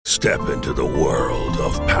Step into the world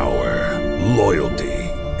of power, loyalty,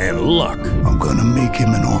 and luck. I'm gonna make him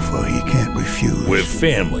an offer he can't refuse. With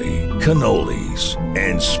family, cannolis,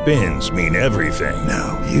 and spins mean everything.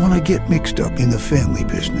 Now, you wanna get mixed up in the family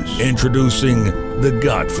business. Introducing The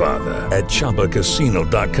Godfather at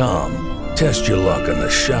ChumbaCasino.com. Test your luck in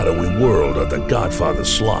the shadowy world of The Godfather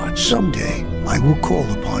slot. Someday, I will call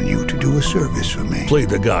upon you to do a service for me. Play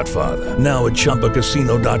The Godfather now at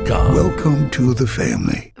ChumbaCasino.com. Welcome to the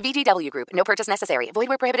family. VGW Group. No purchase necessary. Void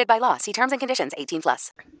where prohibited by law. See terms and conditions.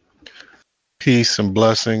 18+. Peace and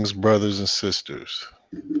blessings, brothers and sisters.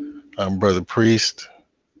 I'm Brother Priest.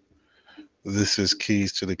 This is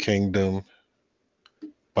Keys to the Kingdom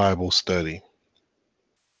Bible Study.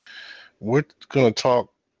 We're going to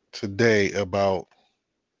talk today about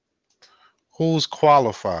who's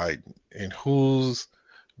qualified and who's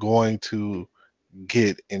going to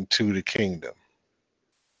get into the kingdom.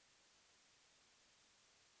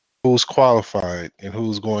 Who's qualified and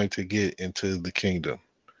who's going to get into the kingdom.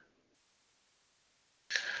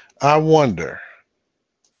 I wonder,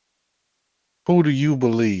 who do you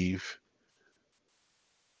believe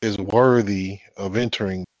is worthy of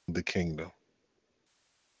entering the kingdom?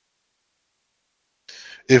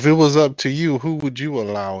 If it was up to you, who would you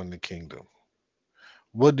allow in the kingdom?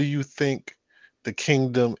 What do you think the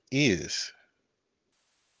kingdom is?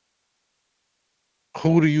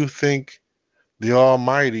 Who do you think the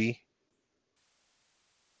Almighty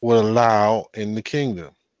would allow in the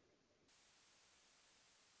kingdom?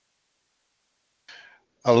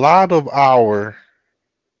 A lot of our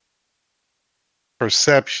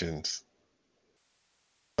perceptions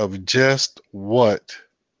of just what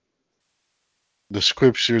the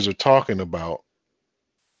scriptures are talking about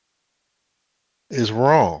is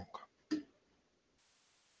wrong.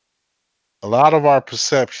 A lot of our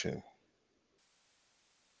perception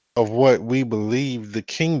of what we believe the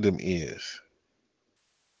kingdom is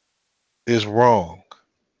wrong.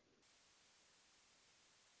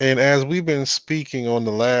 And as we've been speaking on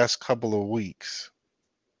the last couple of weeks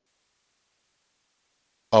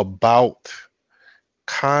about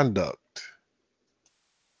conduct,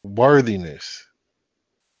 worthiness,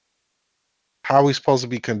 how we're supposed to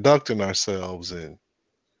be conducting ourselves, and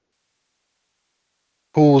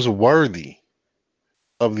who's worthy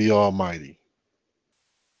of the Almighty,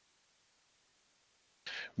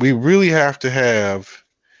 we really have to have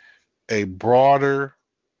a broader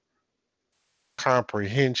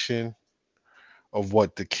comprehension of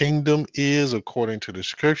what the kingdom is according to the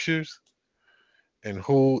scriptures and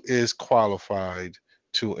who is qualified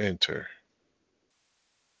to enter.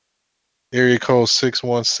 Area code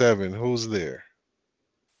 617, who's there?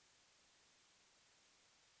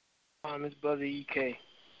 It's Brother EK.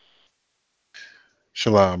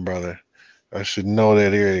 Shalom, brother. I should know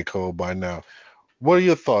that area code by now. What are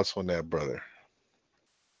your thoughts on that, brother?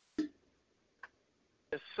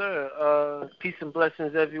 Yes, sir. Peace and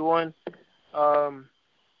blessings, everyone.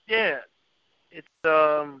 It's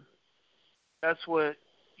that's what,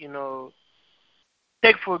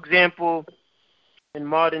 take for example, in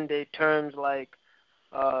modern day terms, like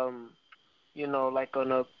like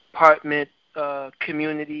an apartment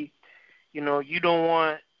community, you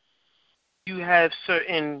have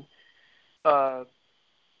certain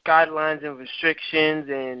guidelines and restrictions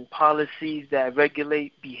and policies that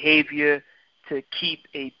regulate behavior to keep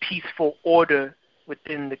a peaceful order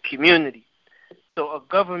within the community. So a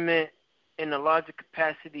government in a larger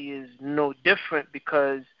capacity is no different,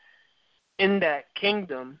 because in that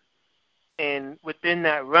kingdom and within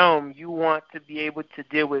that realm, you want to be able to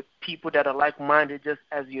deal with people that are like-minded just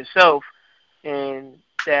as yourself, and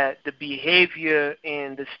that the behavior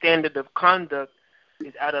and the standard of conduct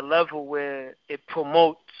is at a level where it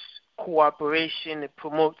promotes cooperation, it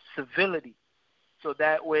promotes civility. So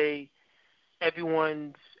that way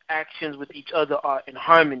everyone's actions with each other are in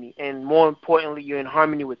harmony, and more importantly, you're in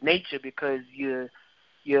harmony with nature, because you're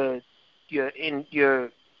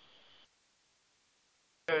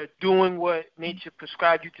doing what nature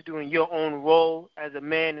prescribed you to do in your own role as a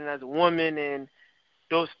man and as a woman, and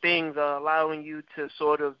those things are allowing you to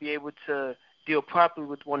sort of be able to deal properly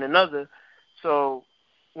with one another. So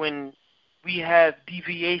when we have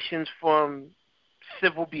deviations from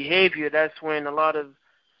civil behavior, that's when a lot of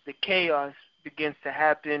the chaos begins to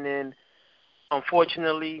happen, and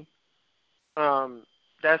unfortunately,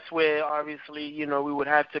 that's where obviously, we would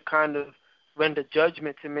have to kind of render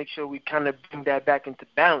judgment to make sure we kind of bring that back into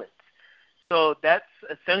balance. So that's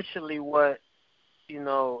essentially what,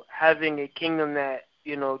 having a kingdom that,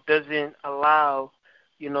 doesn't allow,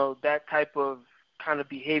 that type of kind of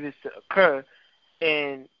behaviors to occur.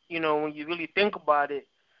 And, when you really think about it,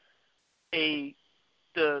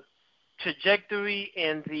 the trajectory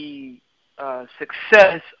and the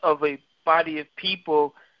success of a body of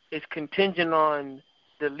people is contingent on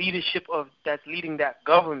the leadership of that's leading that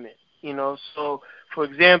government. So for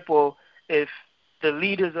example, if the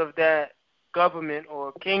leaders of that government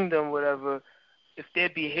or kingdom, whatever, if their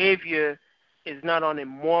behavior is not on a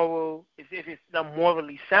moral, if it's not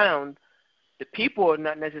morally sound, the people are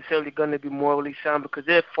not necessarily going to be morally sound because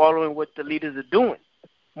they're following what the leaders are doing,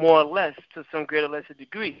 more or less, to some greater or lesser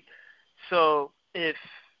degree. So if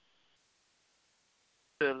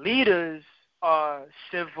the leaders are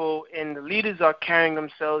civil and the leaders are carrying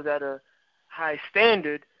themselves at a high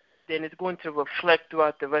standard, then it's going to reflect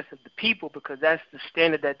throughout the rest of the people because that's the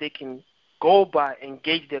standard that they can go by and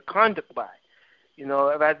gauge their conduct by.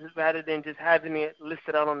 Rather than just having it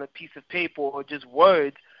listed out on a piece of paper or just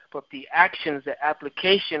words, but the actions, the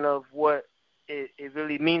application of what it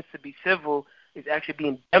really means to be civil is actually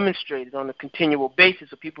being demonstrated on a continual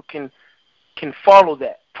basis so people can follow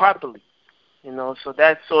that properly. So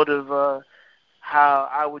that's sort of how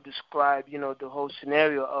I would describe, the whole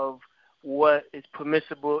scenario of what is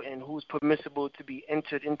permissible and who's permissible to be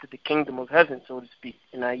entered into the kingdom of heaven, so to speak,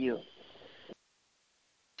 and I yield.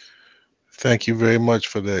 Thank you very much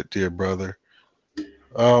for that, dear brother.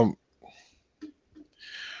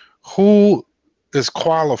 Who is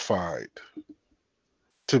qualified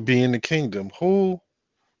to be in the kingdom? Who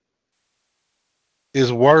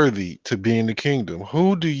is worthy to be in the kingdom?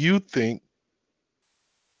 Who do you think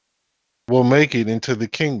will make it into the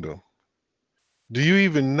kingdom? Do you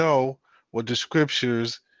even know what the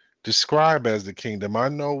scriptures describe as the kingdom? I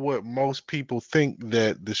know what most people think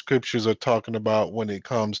that the scriptures are talking about when it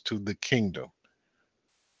comes to the kingdom.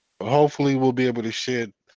 But hopefully we'll be able to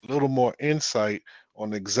shed a little more insight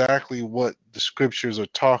on exactly what the scriptures are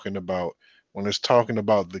talking about when it's talking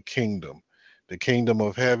about the kingdom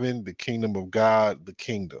of heaven, the kingdom of God, the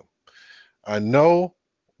kingdom. I know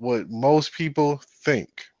what most people think,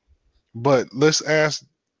 but let's ask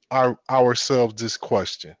ourselves this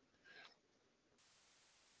question.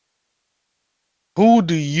 Who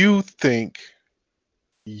do you think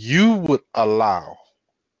you would allow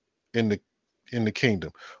in the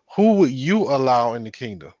kingdom? Who would you allow in the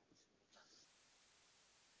kingdom?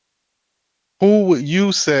 Who would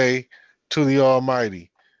you say to the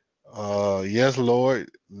Almighty, yes,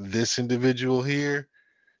 Lord, this individual here,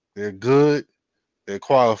 they're good, they're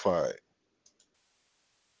qualified.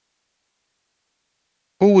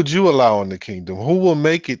 Who would you allow in the kingdom? Who will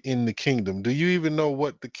make it in the kingdom? Do you even know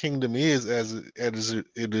what the kingdom is as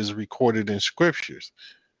it is recorded in scriptures?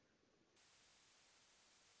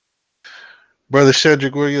 Brother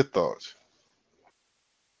Shedrick, what are your thoughts?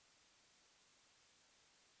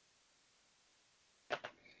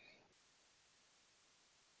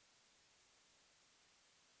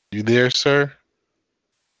 You there, sir?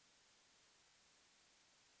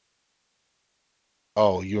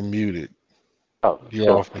 Oh, you're muted. Oh, You're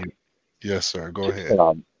shalom. off mute. Yes, sir. Go ahead.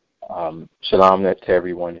 Shalom. Shalom to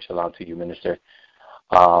everyone, and shalom to you, Minister.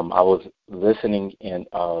 I was listening, and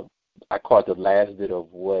I caught the last bit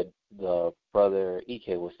of what the brother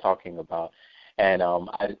Ike was talking about, and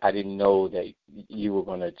I didn't know that you were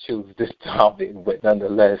going to choose this topic, but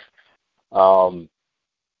nonetheless, while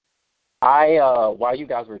you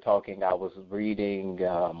guys were talking, I was reading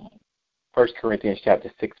 1 Corinthians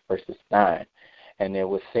chapter 6, verses 9, and it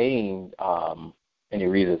was saying, and it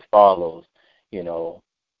reads as follows,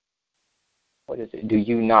 what is it? Do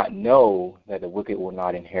you not know that the wicked will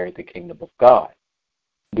not inherit the kingdom of God?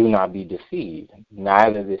 Do not be deceived.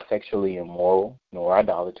 Neither the sexually immoral, nor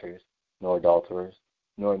idolaters, nor adulterers,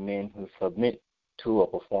 nor men who submit to or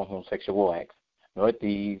perform homosexual acts, nor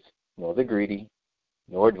thieves, nor the greedy,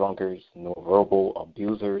 nor drunkards, nor verbal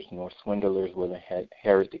abusers, nor swindlers will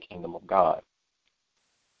inherit the kingdom of God.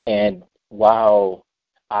 And while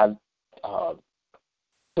I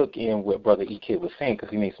took in what Brother Ike was saying, because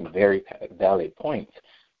he made some very valid points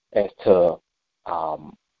as to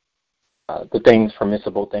the things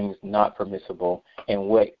permissible, things not permissible, and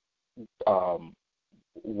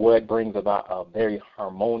what brings about a very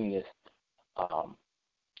harmonious,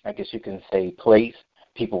 I guess you can say, place.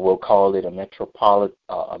 People will call it a metropolis.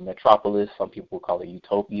 Some people will call it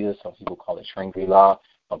utopia. Some people call it Shangri-La.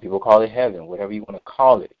 Some people call it heaven, whatever you want to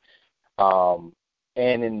call it. And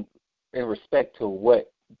in respect to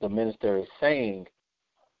what the minister is saying,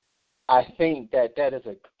 I think that is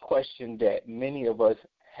a question that many of us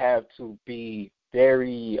have to be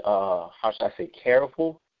very,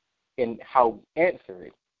 careful in how we answer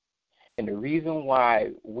it. And the reason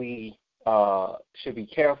why we should be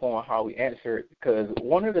careful on how we answer it, because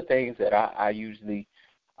one of the things that I usually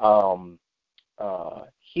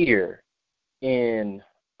hear in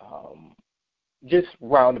just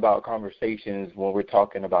roundabout conversations when we're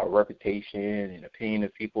talking about reputation and opinion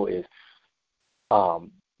of people is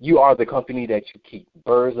you are the company that you keep.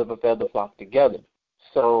 Birds of a feather flock together.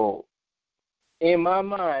 So in my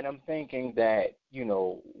mind, I'm thinking that,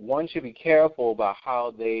 one should be careful about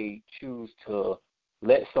how they choose to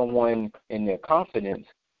let someone in their confidence,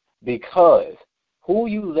 because who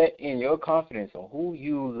you let in your confidence or who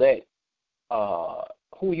you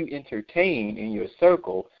entertain in your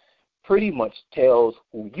circle pretty much tells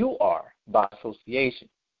who you are by association.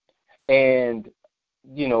 And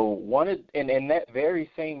and that very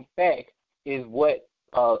same fact is what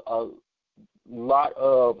a lot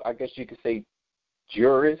of, I guess you could say,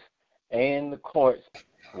 jurists and the courts,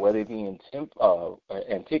 whether it be in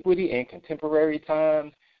antiquity and contemporary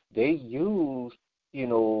times, they use,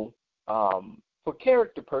 for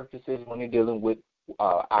character purposes when they're dealing with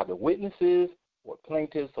either witnesses or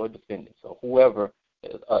plaintiffs or defendants or whoever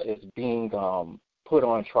is being put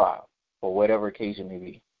on trial for whatever occasion may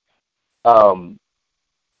be.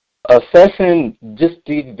 Assessing just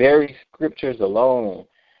these very scriptures alone,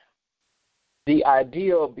 the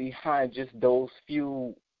idea behind just those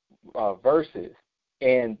few verses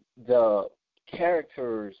and the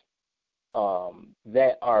characters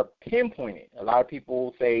that are pinpointed. A lot of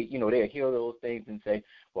people say, they'll hear those things and say,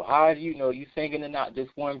 well, how do you know you're singing and not this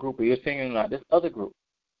one group or you're singing and not this other group?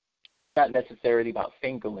 It's not necessarily about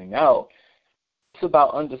singling out. It's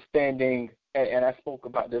about understanding, and I spoke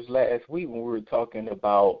about this last week when we were talking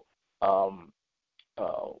about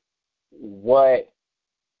what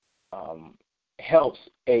helps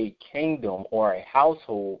a kingdom or a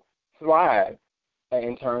household thrive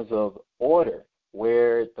in terms of order,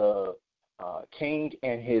 where the king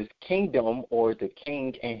and his kingdom or the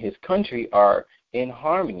king and his country are in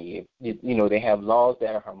harmony. They have laws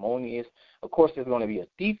that are harmonious. Of course, there's going to be a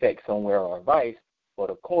defect somewhere or a vice, but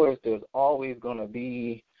of course, there's always going to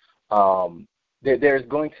be there's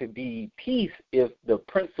going to be peace if the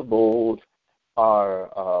principles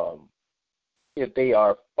are if they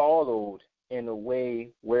are followed in a way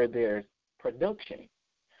where there's production.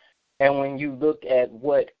 And when you look at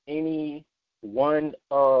what any one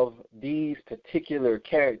of these particular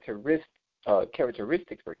characteristics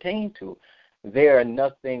pertain to, they are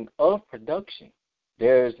nothing of production.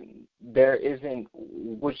 There isn't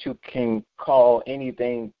what you can call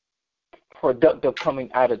anything productive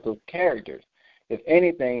coming out of those characters. If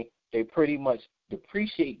anything, they pretty much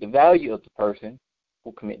depreciate the value of the person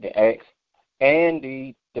who commit the acts, and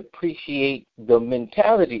they depreciate the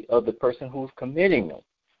mentality of the person who's committing them.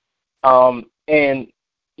 And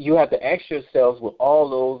you have to ask yourselves, with all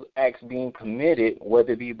those acts being committed,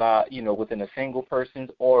 whether it be by, within a single person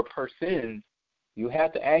or persons, you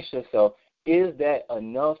have to ask yourself, is that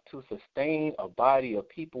enough to sustain a body of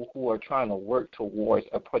people who are trying to work towards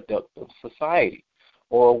a productive society?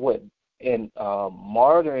 Or what in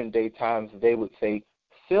modern day times they would say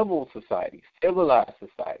civil society, civilized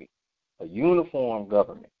society, a uniform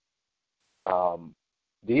government.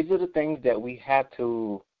 These are the things that we have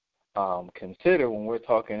to consider when we're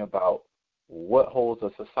talking about what holds a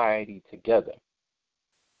society together.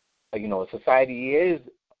 A society is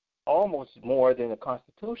almost more than a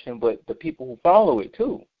constitution, but the people who follow it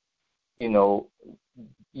too. You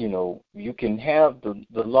can have the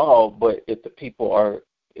law, but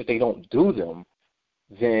if they don't do them,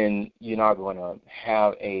 then you're not going to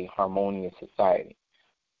have a harmonious society.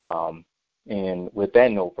 And with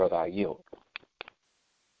that note, brother, I yield.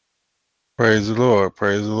 Praise the Lord.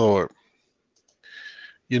 Praise the Lord.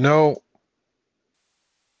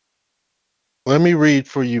 Let me read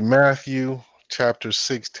for you Matthew chapter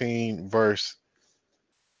 16, verse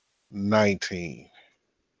 19.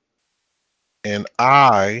 And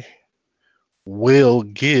I will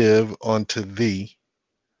give unto thee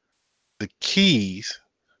the keys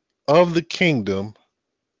of the kingdom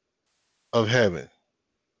of heaven.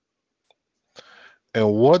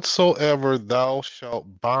 And whatsoever thou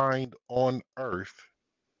shalt bind on earth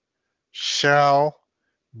shall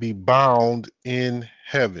be bound in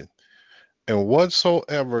heaven. And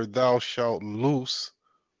whatsoever thou shalt loose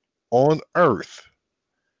on earth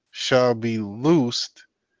shall be loosed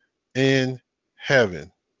in heaven.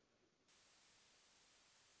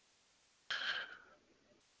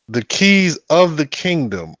 The keys of the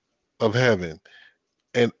kingdom of heaven.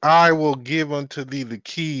 And I will give unto thee the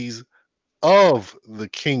keys of the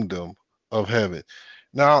kingdom of heaven.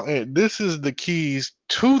 Now, this is the keys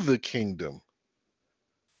to the kingdom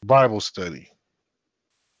Bible study.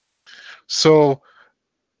 So,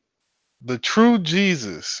 the true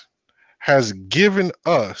Jesus has given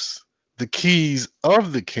us the keys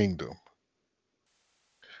of the kingdom.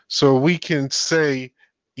 So we can say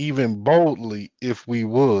even boldly, if we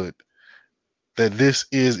would, that this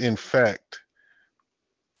is in fact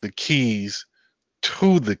the keys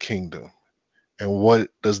to the kingdom. And what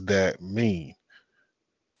does that mean?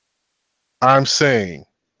 I'm saying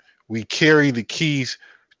we carry the keys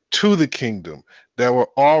to the kingdom that were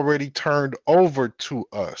already turned over to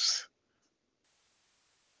us.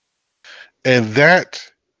 And that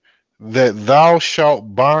thou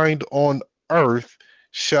shalt bind on earth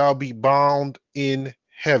shall be bound in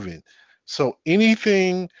heaven. So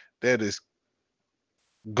anything that is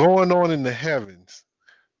going on in the heavens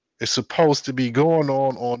is supposed to be going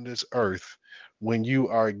on this earth when you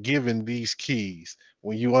are given these keys,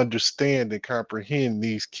 when you understand and comprehend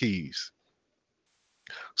these keys.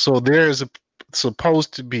 So there is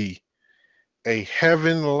supposed to be a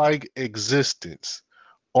heaven-like existence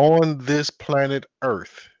on this planet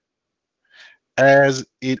earth as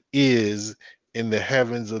it is in the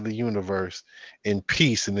heavens of the universe, in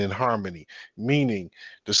peace and in harmony, meaning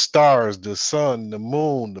the stars, the sun, the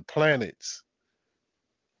moon, the planets,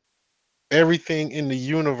 everything in the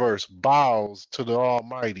universe bows to the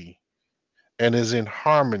Almighty and is in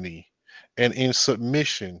harmony and in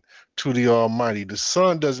submission to the Almighty. The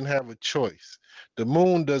sun doesn't have a choice. The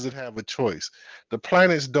moon doesn't have a choice. The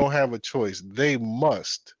planets don't have a choice. They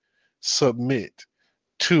must submit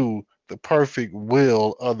to the perfect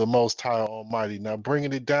will of the Most High Almighty. Now,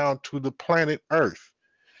 bringing it down to the planet Earth,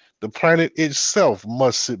 the planet itself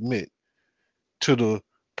must submit to the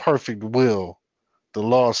perfect will, the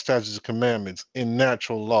law, statutes, and commandments in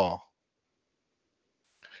natural law.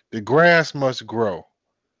 The grass must grow.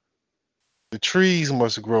 The trees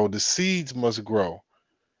must grow. The seeds must grow.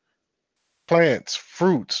 Plants,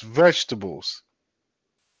 fruits, vegetables.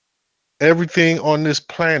 Everything on this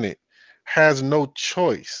planet has no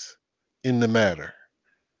choice in the matter.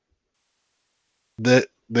 That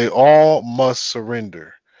they all must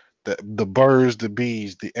surrender. The birds, the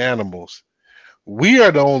bees, the animals. We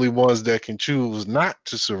are the only ones that can choose not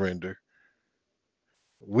to surrender.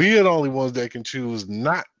 We are the only ones that can choose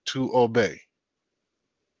not to obey.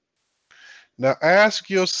 Now ask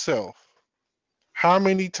yourself, how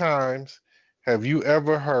many times have you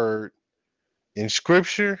ever heard in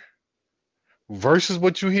scripture versus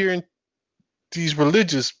what you hear in these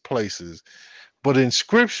religious places? But in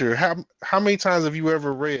scripture, how many times have you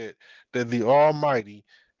ever read that the Almighty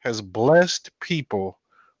has blessed people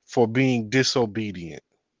for being disobedient?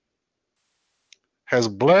 Has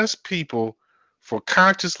blessed people for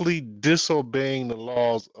consciously disobeying the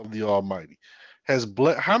laws of the Almighty?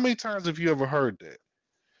 How many times have you ever heard that?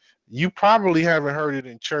 You probably haven't heard it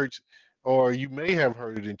in church, or you may have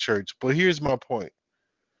heard it in church, but here's my point.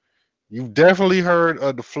 You've definitely heard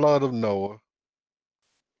of the flood of Noah.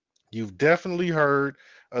 You've definitely heard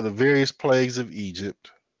of the various plagues of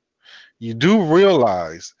Egypt. You do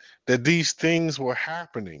realize that these things were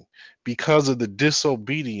happening because of the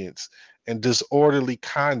disobedience and disorderly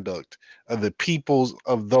conduct of the peoples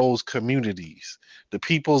of those communities, the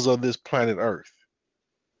peoples of this planet Earth.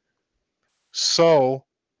 So,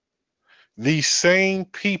 these same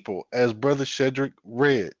people, as Brother Shedrick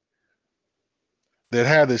read, that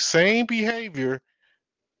had the same behavior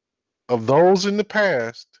of those in the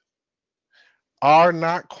past are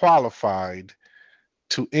not qualified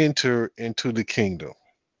to enter into the kingdom.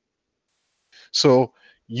 So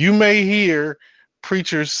you may hear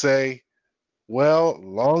preachers say, well,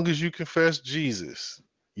 long as you confess Jesus,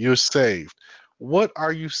 you're saved. What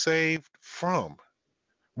are you saved from?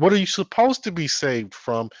 What are you supposed to be saved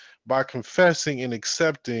from by confessing and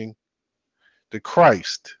accepting the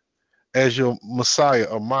Christ as your Messiah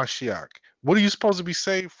or Mashiach? What are you supposed to be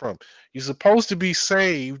saved from? You're supposed to be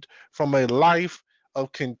saved from a life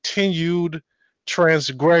of continued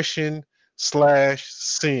transgression slash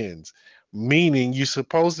sins, meaning you're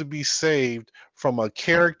supposed to be saved from a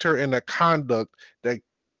character and a conduct that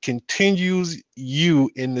continues you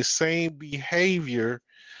in the same behavior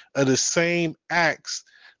of the same acts,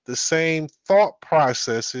 the same thought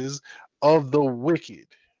processes of the wicked.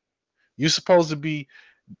 You're supposed to be,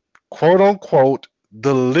 quote unquote,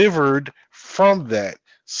 delivered from that,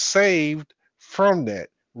 saved from that,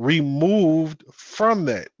 removed from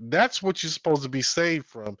that. That's what you're supposed to be saved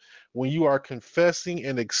from when you are confessing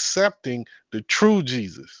and accepting the true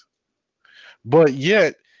Jesus. But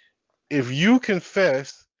yet, if you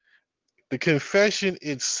confess, the confession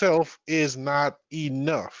itself is not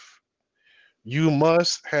enough. You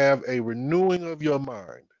must have a renewing of your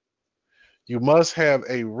mind. You must have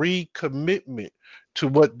a recommitment to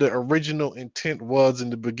what the original intent was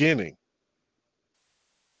in the beginning.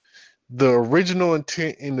 The original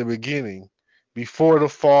intent in the beginning, before the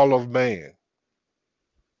fall of man,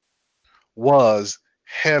 was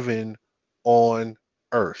heaven on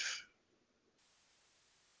earth.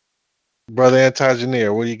 Brother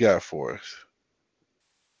Anti-Engineer, what do you got for us?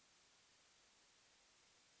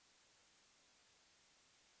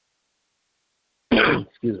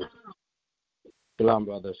 Excuse me. Shalom,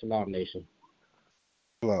 brother. Shalom, nation.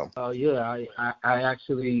 Shalom. Yeah, I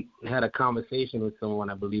actually had a conversation with someone,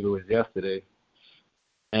 I believe it was yesterday,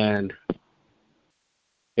 and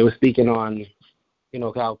it was speaking on,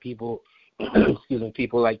 how people, excuse me,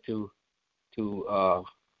 people like to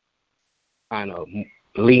kind of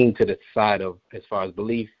lean to the side of, as far as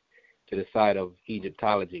belief, to the side of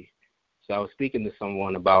Egyptology. So I was speaking to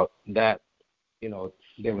someone about that. They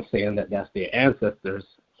were saying that that's their ancestors.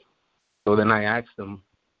 So then I asked them,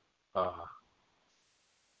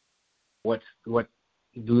 what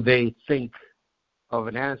do they think of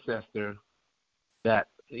an ancestor that,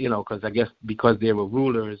 because I guess because they were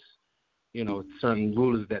rulers, certain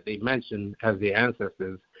rulers that they mentioned as their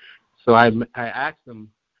ancestors. So I asked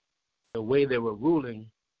them, the way they were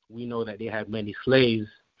ruling, we know that they had many slaves,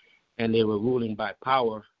 and they were ruling by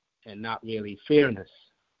power and not really fairness.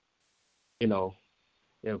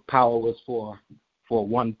 Power was for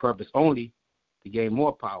one purpose only, to gain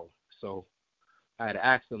more power. So I had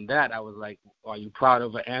asked them that. I was like, are you proud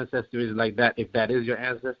of an ancestry like that, if that is your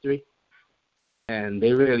ancestry? And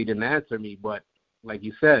they really didn't answer me. But like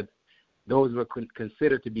you said, those were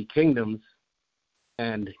considered to be kingdoms.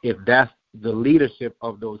 And if that's the leadership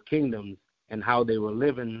of those kingdoms and how they were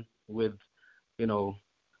living with,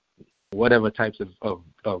 whatever types of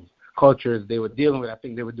cultures they were dealing with, I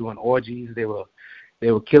think they were doing orgies. They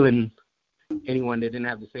were killing anyone that didn't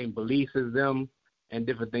have the same beliefs as them and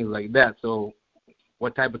different things like that. So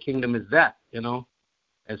what type of kingdom is that,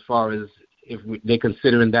 as far as if they're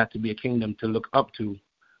considering that to be a kingdom to look up to?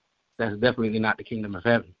 That's definitely not the kingdom of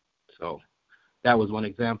heaven. So that was one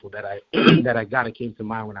example that I that came to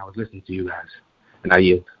mind when I was listening to you guys. And I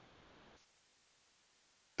yield.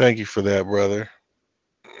 Thank you for that, brother.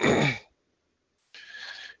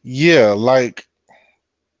 Yeah, like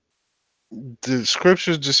the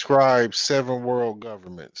scriptures describe 7 world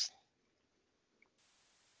governments.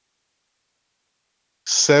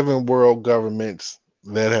 7 world governments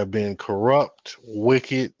that have been corrupt,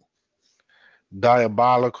 wicked,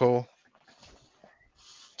 diabolical.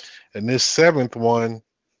 And this 7th one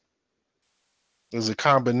is a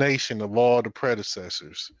combination of all the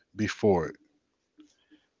predecessors before it.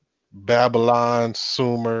 Babylon,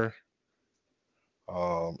 Sumer,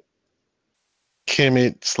 um,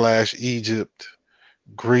 Kemet / Egypt,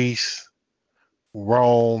 Greece,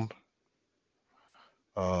 Rome.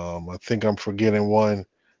 I think I'm forgetting one,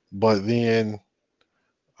 but then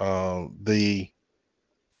the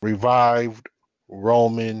revived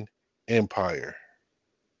Roman Empire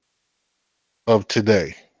of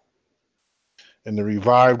today. And the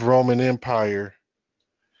revived Roman Empire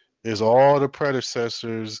is all the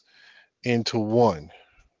predecessors into one.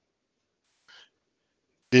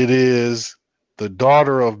 It is the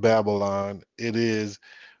daughter of Babylon, it is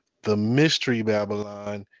the mystery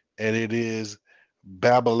Babylon, and it is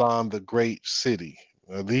Babylon, the great city.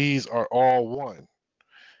 Now, these are all one.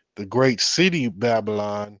 The great city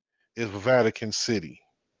Babylon is Vatican City.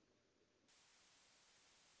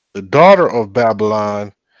 The daughter of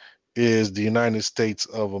Babylon is the United States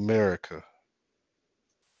of America.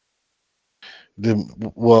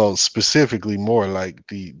 Well, specifically more like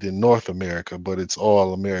the North America, but it's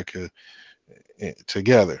all America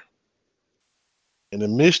together. And the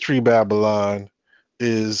mystery Babylon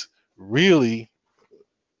is really,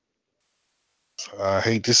 I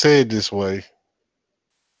hate to say it this way,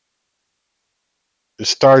 it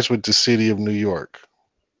starts with the city of New York,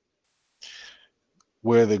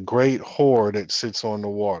 where the great whore that sits on the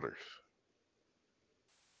waters.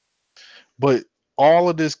 But all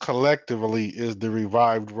of this collectively is the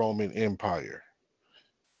revived Roman Empire.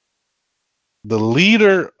 The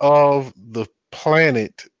leader of the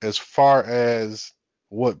planet, as far as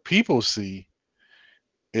what people see,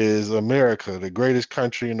 is America, the greatest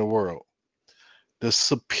country in the world. The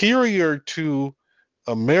superior to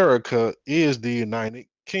America is the United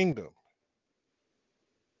Kingdom.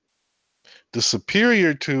 The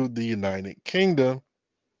superior to the United Kingdom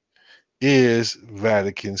is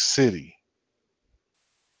Vatican City.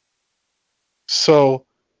 So,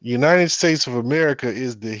 United States of America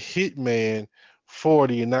is the hitman for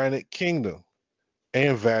the United Kingdom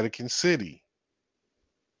and Vatican City.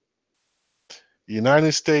 The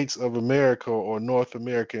United States of America, or North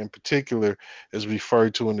America in particular, is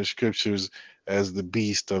referred to in the scriptures as the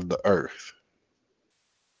beast of the earth.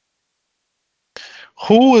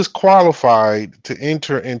 Who is qualified to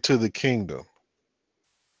enter into the kingdom?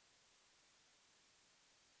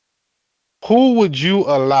 Who would you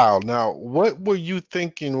allow? Now, what were you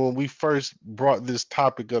thinking when we first brought this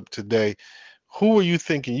topic up today? Who were you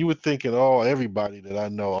thinking? You were thinking, oh, everybody that I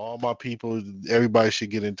know, all my people, everybody should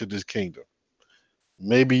get into this kingdom.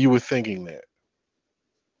 Maybe you were thinking that.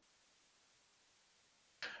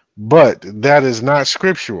 But that is not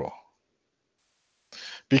scriptural.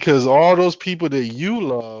 Because all those people that you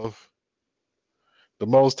love, the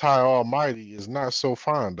Most High Almighty is not so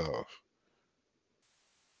fond of.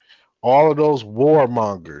 All of those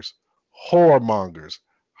warmongers, whoremongers,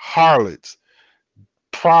 harlots,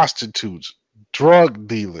 prostitutes, drug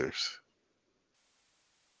dealers,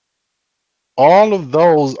 all of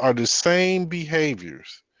those are the same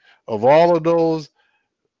behaviors of all of those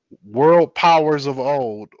world powers of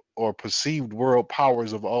old or perceived world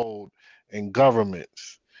powers of old and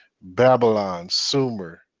governments. Babylon,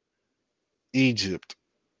 Sumer, Egypt,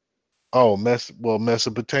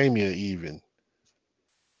 Mesopotamia even,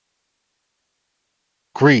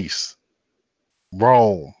 Greece,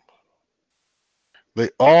 Rome. They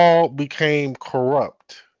all became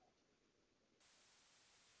corrupt.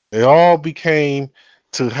 They all became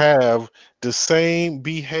to have the same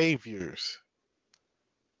behaviors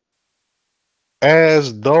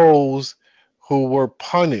as those who were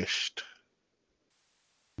punished,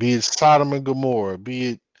 be it Sodom and Gomorrah, be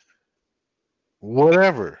it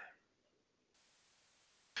whatever.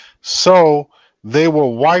 So they were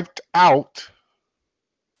wiped out.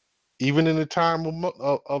 Even in the time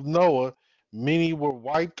of Noah, many were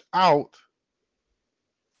wiped out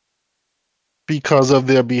because of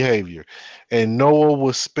their behavior. And Noah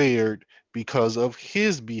was spared because of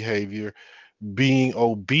his behavior, being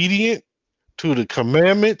obedient to the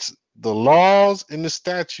commandments, the laws, and the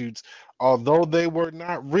statutes. Although they were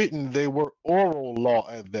not written, they were oral law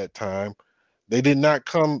at that time. They did not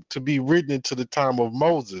come to be written until the time of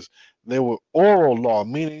Moses. They were oral law,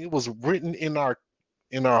 meaning it was written in our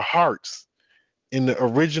hearts. In the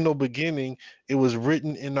original beginning, it was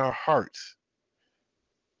written in our hearts.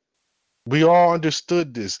 We all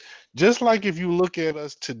understood this. Just like if you look at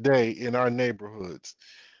us today in our neighborhoods,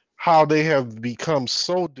 how they have become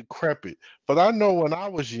so decrepit. But I know when I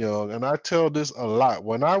was young, and I tell this a lot,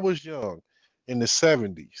 when I was young in the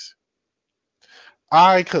 70s,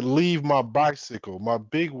 I could leave my bicycle, my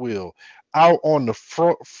big wheel, out on the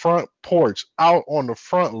front porch, out on the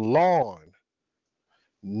front lawn.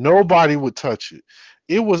 Nobody would touch it.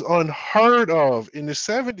 It was unheard of in the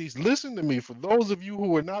 70s. Listen to me, for those of you who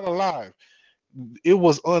were not alive, it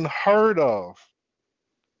was unheard of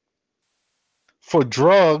for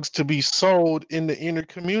drugs to be sold in the inner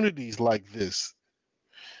communities like this.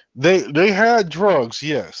 They had drugs,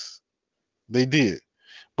 yes, they did.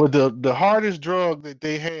 But the hardest drug that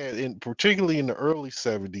they had, in particularly in the early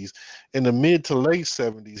 70s, in the mid to late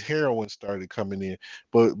 70s, heroin started coming in.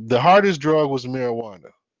 But the hardest drug was marijuana.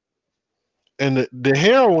 And the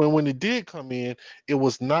heroin, when it did come in, it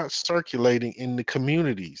was not circulating in the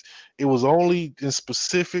communities. It was only in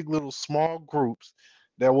specific little small groups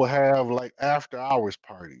that will have like after hours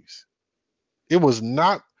parties. It was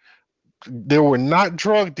not, there were not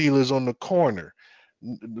drug dealers on the corner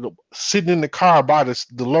sitting in the car by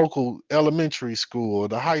the local elementary school or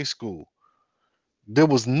the high school. There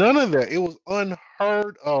was none of that. It was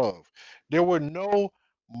unheard of. There were no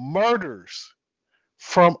murders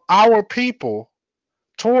from our people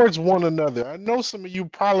towards one another. I know some of you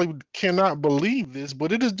probably cannot believe this,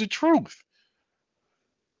 but it is the truth.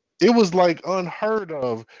 It was like unheard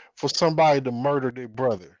of for somebody to murder their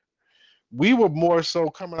brother. We were more so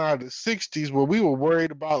coming out of the 60s where we were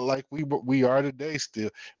worried about, like we are today still,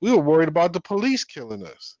 we were worried about the police killing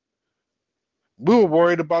us. We were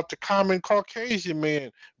worried about the common Caucasian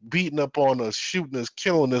man beating up on us, shooting us,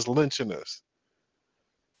 killing us, lynching us.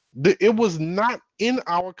 It was not in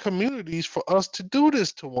our communities for us to do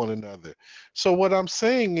this to one another. So what I'm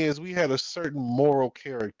saying is we had a certain moral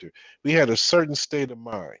character. We had a certain state of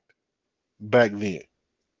mind back then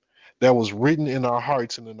that was written in our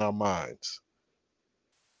hearts and in our minds.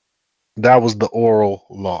 That was the oral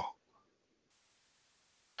law.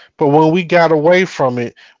 But when we got away from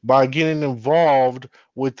it by getting involved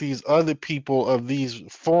with these other people of these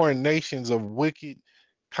foreign nations of wicked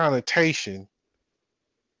connotation,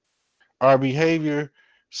 our behavior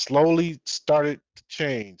slowly started to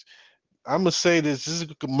change. I'm gonna say this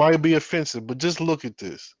might be offensive, but just look at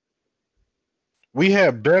this. We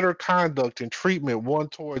had better conduct and treatment one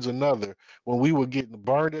towards another when we were getting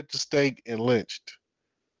burned at the stake and lynched.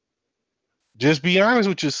 Just be honest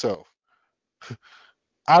with yourself.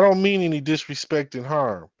 I don't mean any disrespect and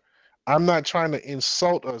harm. I'm not trying to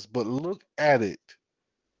insult us, but look at it.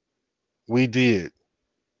 We did.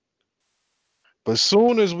 But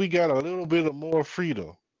soon as we got a little bit of more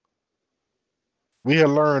freedom, we had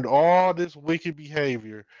learned all this wicked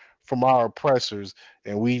behavior from our oppressors,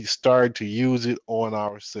 and we started to use it on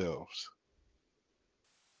ourselves.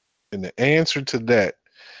 And the answer to that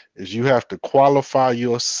is you have to qualify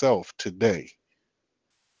yourself today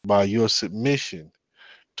by your submission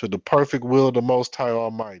to the perfect will of the Most High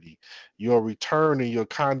Almighty, your return in your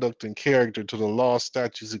conduct and character to the law,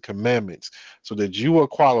 statutes, and commandments, so that you are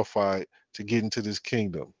qualified to get into this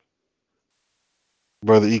kingdom.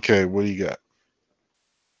 Brother EK, what do you got?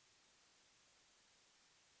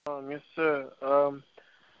 Yes, sir. I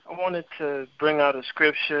wanted to bring out a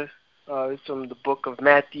scripture. It's from the book of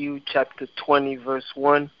Matthew, chapter 20, verse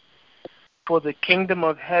 1. For the kingdom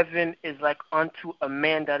of heaven is like unto a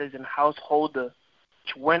man that is an householder,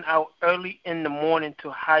 which went out early in the morning to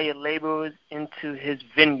hire laborers into his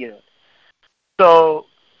vineyard. So,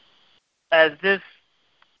 as this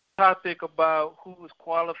topic about who is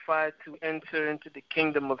qualified to enter into the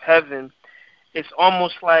kingdom of heaven, it's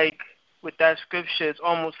almost like, with that scripture, it's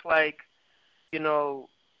almost like,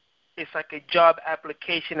 it's like a job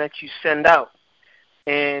application that you send out.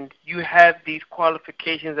 And you have these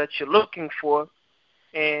qualifications that you're looking for,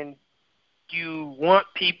 and you want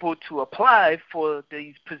people to apply for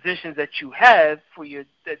these positions that you have for the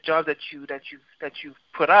jobs that you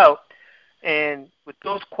put out. And with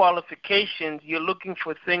those qualifications, you're looking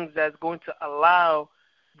for things that's going to allow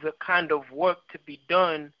the kind of work to be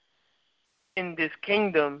done in this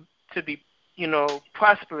kingdom to be,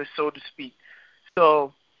 prosperous, so to speak.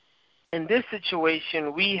 So in this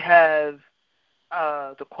situation, we have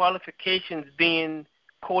the qualifications being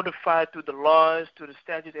codified through the laws, through the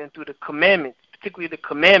statutes, and through the commandments, particularly the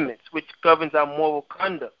commandments, which governs our moral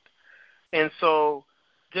conduct. And so,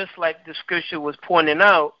 just like the scripture was pointing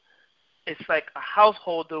out, it's like a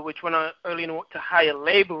householder which went out early to hire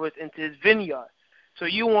laborers into his vineyard. So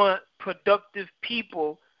you want productive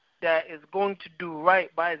people that is going to do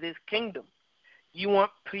right by this kingdom. You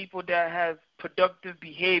want people that have productive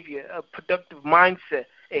behavior, a productive mindset,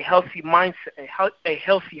 a healthy mindset, a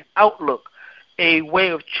healthy outlook, a way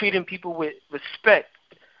of treating people with respect,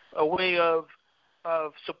 a way of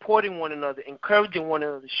supporting one another, encouraging one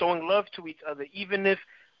another, showing love to each other, even if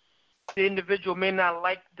the individual may not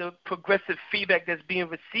like the progressive feedback that's being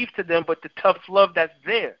received to them, but the tough love that's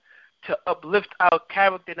there to uplift our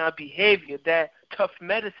character and our behavior, that tough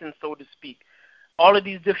medicine, so to speak. All of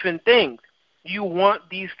these different things. You want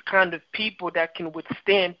these kind of people that can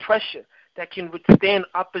withstand pressure, that can withstand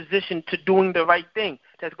opposition to doing the right thing,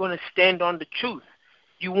 that's going to stand on the truth.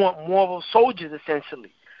 You want moral soldiers,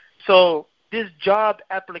 essentially. So this job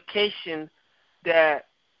application that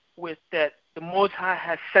the Most High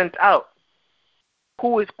has sent out,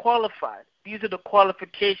 who is qualified? These are the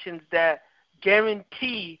qualifications that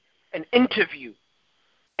guarantee an interview.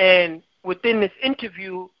 And within this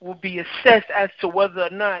interview will be assessed as to whether or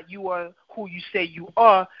not you are who you say you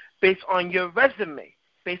are based on your resume,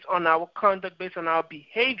 based on our conduct, based on our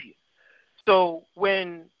behavior. So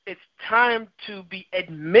when it's time to be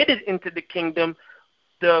admitted into the kingdom,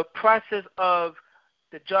 the process of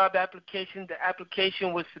the job application, the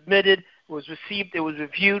application was submitted, was received, it was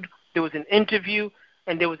reviewed, there was an interview,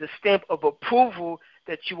 and there was a stamp of approval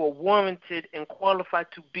that you were warranted and qualified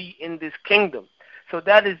to be in this kingdom. So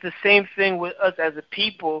that is the same thing with us as a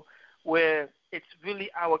people, where it's really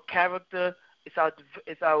our character, it's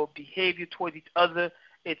our behavior towards each other,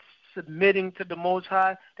 it's submitting to the Most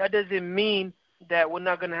High. That doesn't mean that we're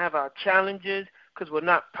not going to have our challenges, because we're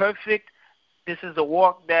not perfect. This is a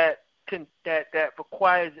walk that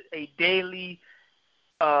requires a daily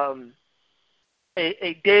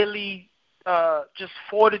just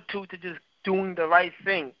fortitude to just doing the right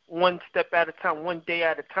thing, one step at a time, one day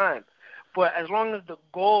at a time. But as long as the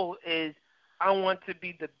goal is I want to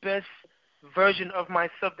be the best version of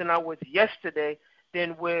myself than I was yesterday,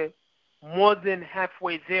 then we're more than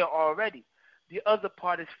halfway there already. The other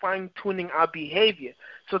part is fine-tuning our behavior.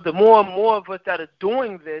 So the more and more of us that are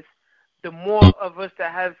doing this, the more of us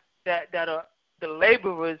that have that are the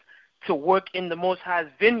laborers to work in the Most High's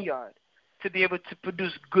vineyard, to be able to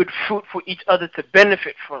produce good fruit for each other to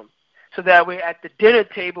benefit from. So that way at the dinner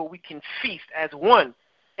table we can feast as one,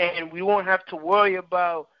 and we won't have to worry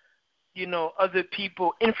about, other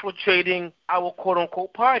people infiltrating our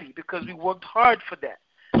quote-unquote party, because we worked hard for that.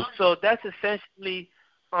 So that's essentially,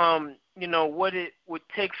 what it would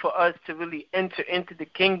take for us to really enter into the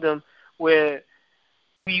kingdom, where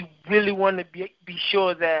we really want to be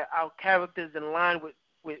sure that our character is in line with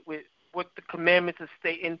what the commandments are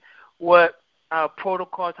stating, what our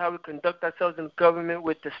protocols, how we conduct ourselves in government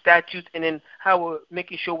with the statutes, and then how we're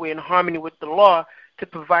making sure we're in harmony with the law to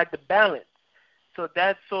provide the balance. So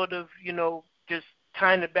that's sort of, just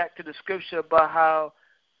tying it back to the scripture about how,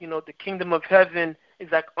 the kingdom of heaven is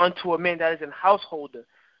like unto a man that is an householder.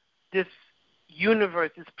 This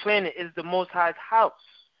universe, this planet is the Most High's house,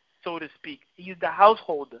 so to speak. He's the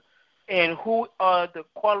householder. And who are the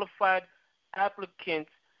qualified applicants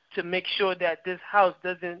to make sure that this house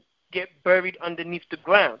doesn't get buried underneath the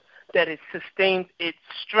ground, that it sustains its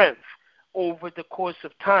strength over the course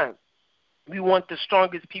of time? We want the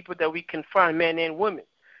strongest people that we can find, men and women.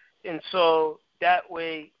 And so that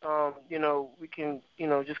way, we can,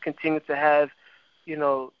 just continue to have,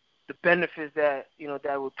 the benefits that,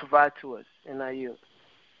 that would provide to us in our youth.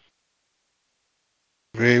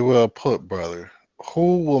 Very well put, brother.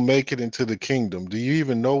 Who will make it into the kingdom? Do you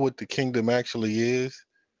even know what the kingdom actually is?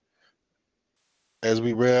 As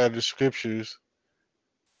we read out of the scriptures,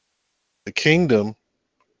 the kingdom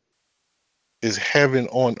is heaven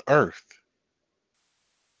on earth.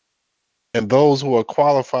 And those who are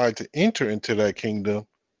qualified to enter into that kingdom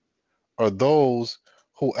are those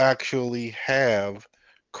who actually have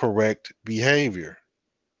correct behavior,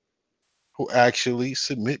 who actually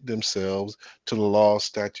submit themselves to the laws,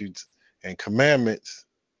 statutes, and commandments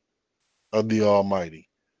of the Almighty.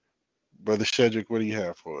 Brother Shedrick, what do you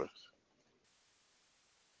have for us?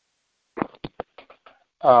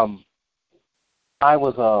 I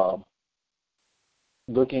was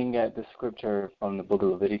looking at the scripture from the book of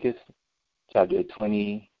Leviticus, chapter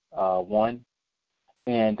 21.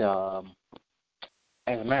 And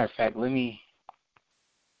as a matter of fact, I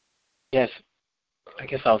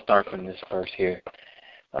guess I'll start from this verse here.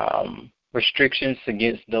 Restrictions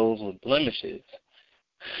against those with blemishes.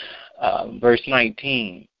 Verse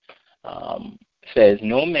 19 says,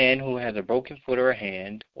 no man who has a broken foot or a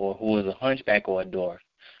hand, or who is a hunchback or a dwarf,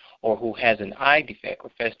 or who has an eye defect, or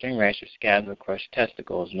festering rash, or scabs, or crushed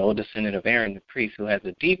testicles, no descendant of Aaron the priest who has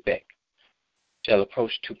a defect shall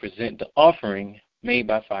approach to present the offering made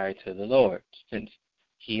by fire to the Lord. Since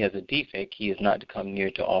he has a defect, he is not to come near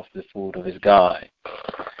to offer the food of his God.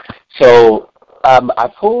 So I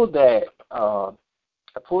pulled that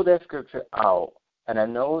scripture out, and I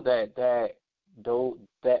know that those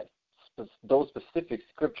specific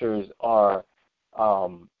scriptures are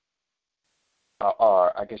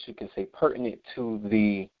I guess you can say pertinent to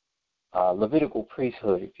the Levitical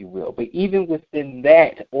priesthood, if you will. But even within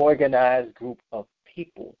that organized group of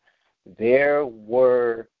people, there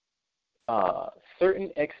were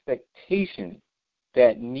certain expectations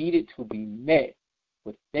that needed to be met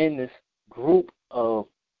within this group of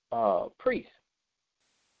priests,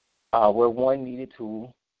 where one needed to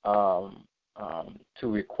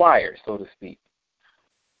require, so to speak.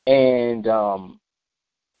 And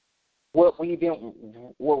what we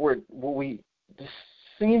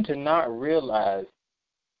seem to not realize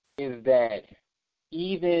is that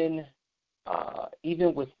even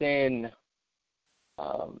within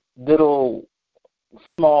little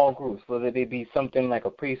small groups, whether they be something like a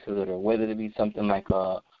priesthood or whether it be something like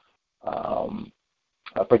a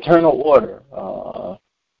fraternal order,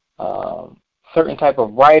 certain type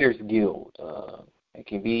of writers guild, it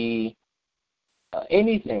can be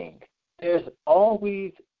anything. There's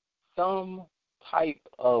always some type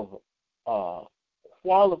of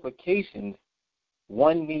qualifications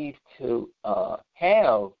one needs to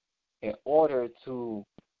have in order to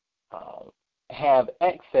have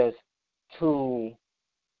access to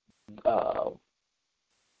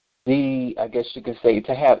I guess you can say,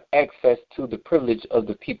 to have access to the privilege of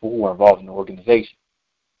the people who are involved in the organization.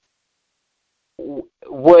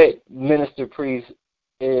 What Minister Priest,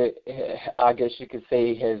 I guess you could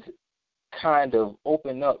say, has kind of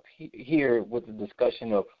opened up here with the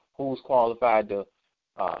discussion of who's qualified to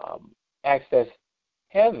access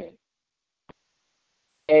heaven.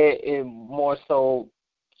 It more so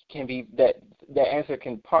can be that the answer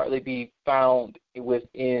can partly be found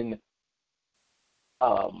within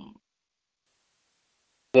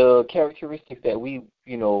the characteristics that we,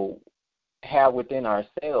 have within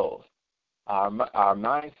ourselves, our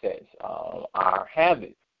mindsets, our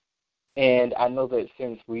habits. And I know that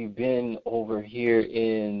since we've been over here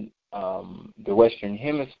in the Western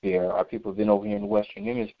Hemisphere, our people have been over here in the Western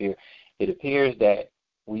Hemisphere, it appears that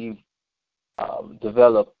we've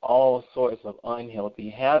developed all sorts of unhealthy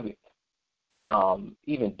habits,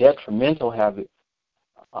 even detrimental habits.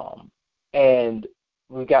 And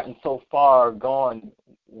we've gotten so far gone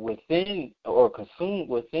within or consumed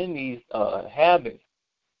within these habits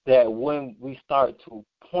that when we start to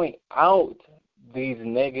point out these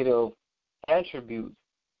negative attributes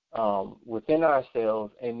within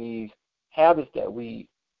ourselves and these habits that we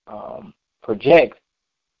project,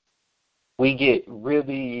 we get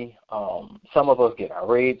really, some of us get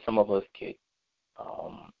irate, some of us get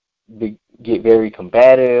get very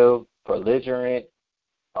combative, belligerent,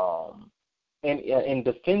 and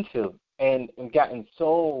defensive, and gotten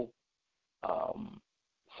so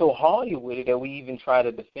haughty with it that we even try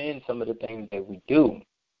to defend some of the things that we do,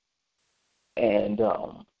 and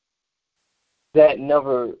that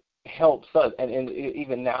never helps us. And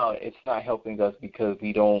even now, it's not helping us because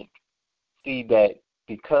we don't see that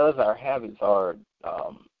because our habits are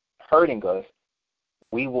hurting us.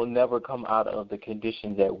 We will never come out of the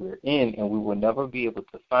condition that we're in, and we will never be able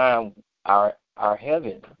to find our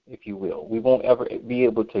heaven, if you will. We won't ever be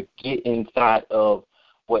able to get inside of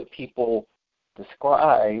what people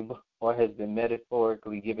describe or has been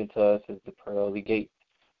metaphorically given to us as the pearly gates,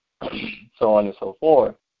 so on and so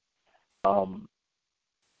forth.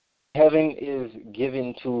 Heaven is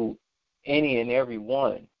given to any and every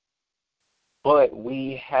one, but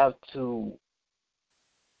we have to,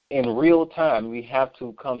 in real time, we have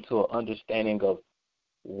to come to an understanding of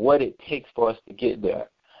what it takes for us to get there.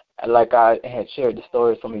 Like I had shared the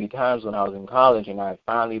story so many times when I was in college, and I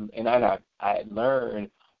had learned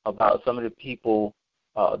about some of the people,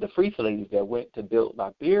 the free slaves that went to build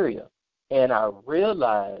Liberia, and I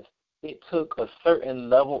realized it took a certain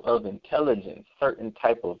level of intelligence, certain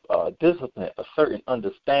type of discipline, a certain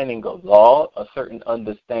understanding of law, a certain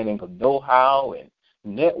understanding of know-how and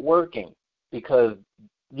networking, because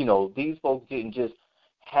these folks didn't just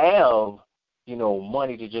have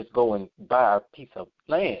money to just go and buy a piece of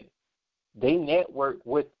land. They networked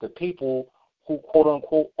with the people who, quote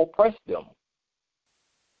unquote, oppressed them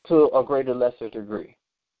to a greater lesser degree.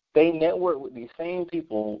 They networked with these same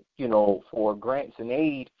people, for grants and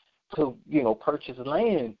aid to, purchase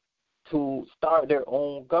land to start their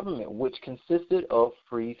own government, which consisted of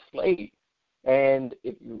free slaves. And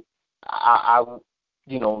if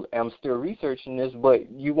I'm still researching this, but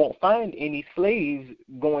you won't find any slaves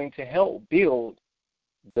going to help build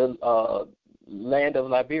the land of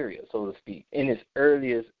Liberia, so to speak, in its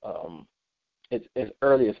earliest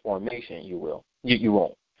formation. You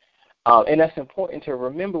won't. And that's important to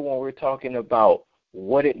remember when we're talking about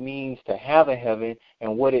what it means to have a heaven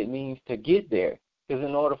and what it means to get there. Because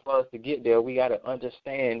in order for us to get there, we got to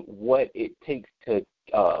understand what it takes to,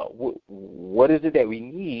 what is it that we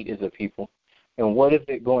need as a people, and what is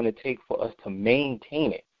it going to take for us to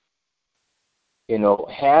maintain it.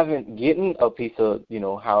 Getting a piece of,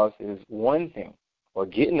 house is one thing, or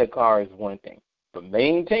getting a car is one thing, but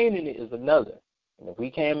maintaining it is another. And if we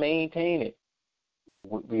can't maintain it,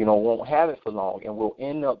 we won't have it for long, and we'll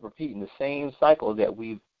end up repeating the same cycle that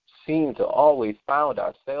we've seemed to always found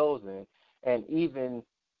ourselves in, and even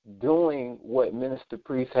doing what Minister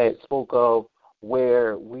Priest had spoke of,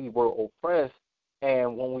 where we were oppressed,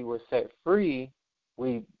 and when we were set free,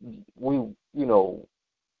 we went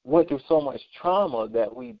through so much trauma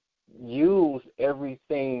that we used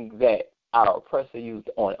everything that our oppressor used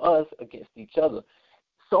on us against each other.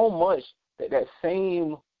 So much that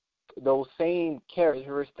those same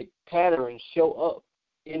characteristic patterns show up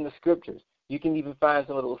in the scriptures. You can even find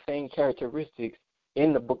some of those same characteristics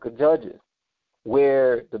in the book of Judges,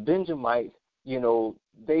 where the Benjamites,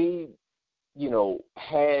 they,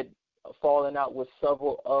 had fallen out with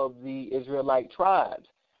several of the Israelite tribes.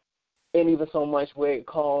 And even so much where it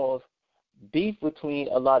caused beef between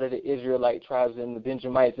a lot of the Israelite tribes and the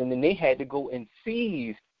Benjamites, and then they had to go and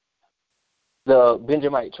seize the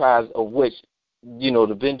Benjamite tribes, of which,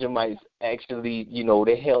 the Benjamites actually,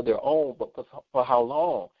 they held their own, but for how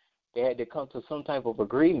long? They had to come to some type of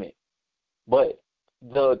agreement. But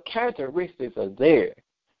the characteristics are there.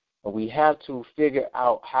 And we have to figure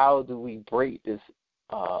out how do we break this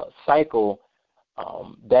cycle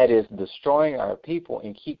that is destroying our people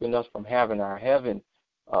and keeping us from having our heaven,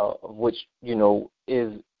 which,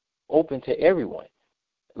 is open to everyone.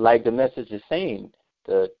 Like the message is saying,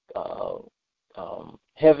 the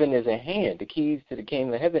heaven is at hand. The keys to the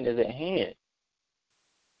kingdom of heaven is at hand.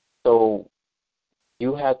 So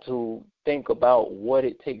you have to think about what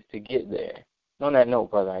it takes to get there. On that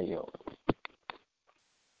note, brother, I yield.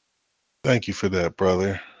 Thank you for that,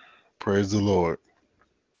 brother. Praise the Lord.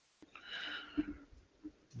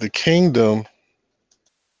 The kingdom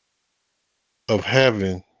of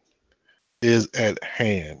heaven is at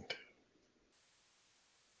hand.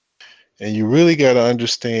 And you really got to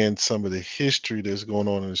understand some of the history that's going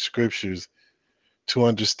on in the scriptures to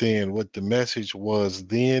understand what the message was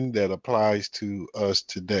then that applies to us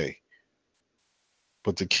today.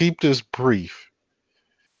 But to keep this brief,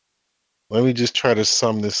 let me just try to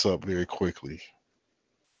sum this up very quickly.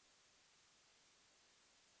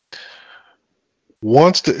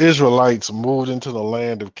 Once the Israelites moved into the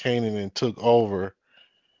land of Canaan and took over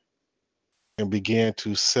and began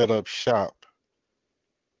to set up shop,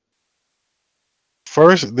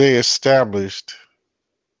 First, they established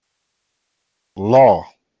law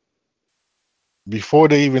before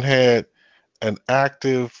they even had an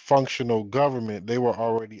active functional government. They were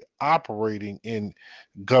already operating in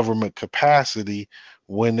government capacity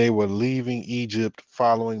when they were leaving Egypt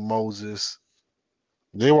following Moses.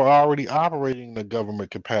 They were already operating in the government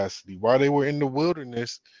capacity. While they were in the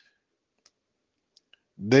wilderness,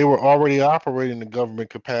 they were already operating in the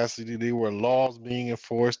government capacity. There were laws being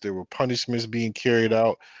enforced. There were punishments being carried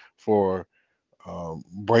out for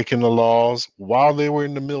breaking the laws while they were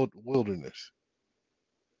in the wilderness.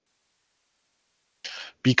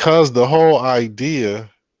 Because the whole idea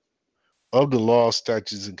of the law,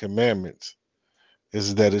 statutes, and commandments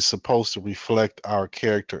is that it's supposed to reflect our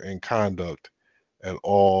character and conduct at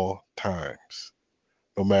all times.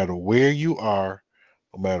 No matter where you are,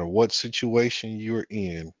 no matter what situation you're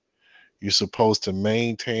in, you're supposed to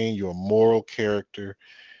maintain your moral character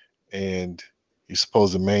and you're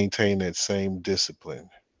supposed to maintain that same discipline.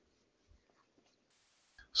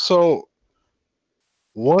 So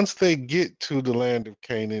once they get to the land of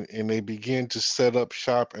Canaan and they begin to set up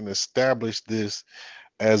shop and establish this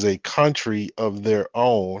as a country of their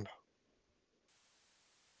own,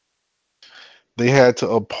 they had to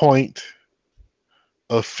appoint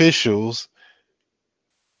officials,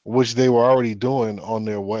 which they were already doing on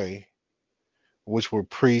their way, which were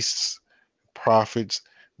priests, prophets.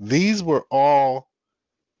 These were all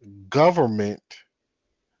government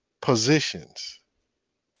positions.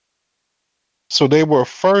 So they were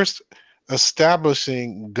first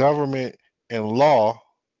establishing government and law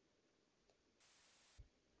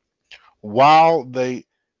while they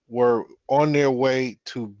were on their way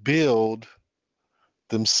to build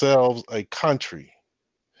themselves a country.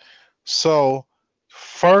 So,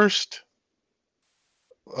 first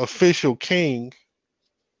official king,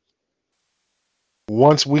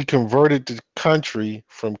 once we converted the country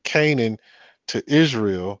from Canaan to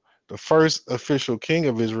Israel, the first official king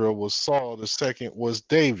of Israel was Saul, the second was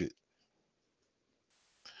David.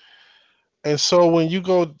 And so when you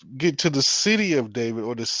go get to the city of David,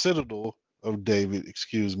 or the citadel of David,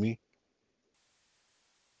 excuse me,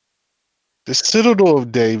 the citadel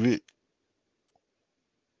of David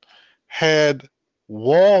had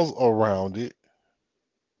walls around it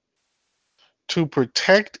to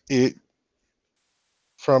protect it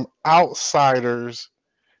from outsiders,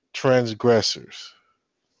 transgressors.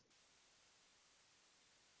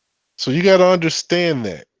 So you got to understand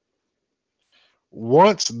that.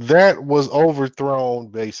 Once that was overthrown,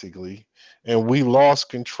 basically, and we lost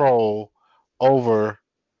control over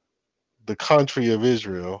the country of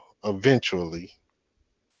Israel eventually,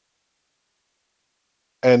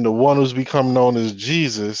 and the one who's become known as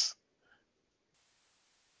Jesus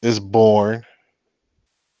is born,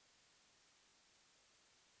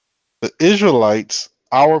 the Israelites,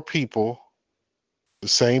 our people, the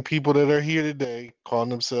same people that are here today, calling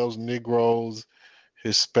themselves Negroes,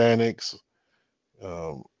 Hispanics,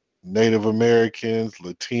 um, Native Americans,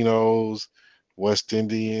 Latinos, West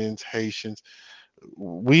Indians, Haitians.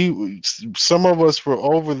 Some of us were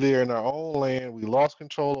over there in our own land. We lost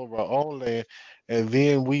control of our own land, and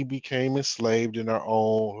then we became enslaved in our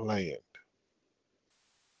own land.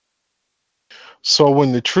 So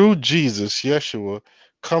when the true Jesus, Yeshua,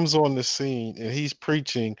 comes on the scene and he's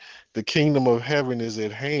preaching the kingdom of heaven is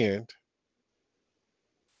at hand,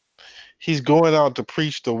 he's going out to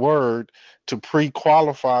preach the word to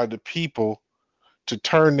pre-qualify the people to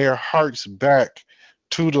turn their hearts back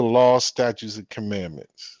to the law, statutes, and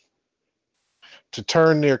commandments, to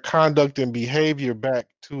turn their conduct and behavior back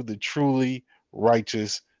to the truly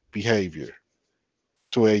righteous behavior,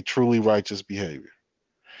 to a truly righteous behavior,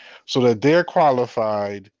 so that they're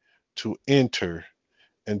qualified to enter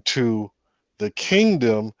into the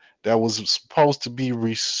kingdom that was supposed to be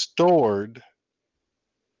restored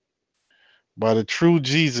by the true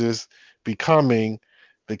Jesus becoming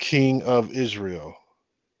the King of Israel.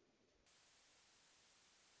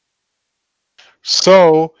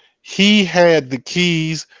 So he had the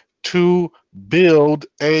keys to build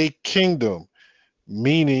a kingdom,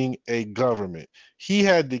 meaning a government. He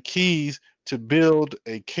had the keys to build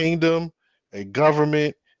a kingdom, a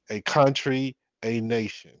government, a country, a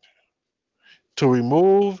nation. To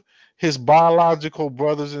remove his biological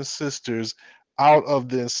brothers and sisters out of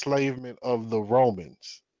the enslavement of the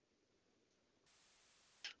Romans,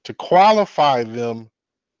 to qualify them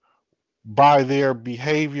by their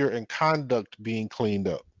behavior and conduct being cleaned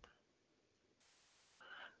up.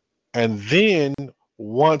 And then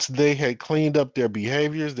once they had cleaned up their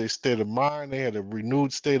behaviors, their state of mind, they had a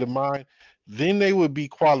renewed state of mind, then they would be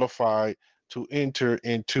qualified to enter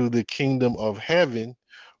into the kingdom of heaven,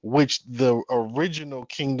 which the original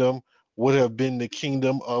kingdom would have been the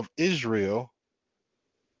kingdom of Israel.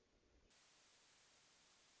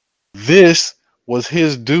 This was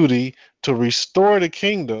his duty to restore the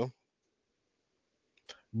kingdom,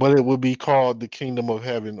 but it would be called the kingdom of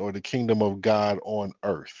heaven or the kingdom of God on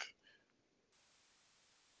earth.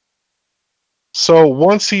 So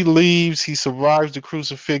once he leaves, he survives the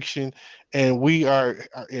crucifixion, and we are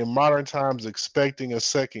in modern times expecting a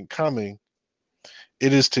second coming.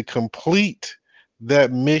 It is to complete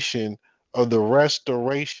that mission of the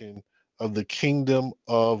restoration of the kingdom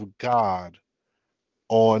of God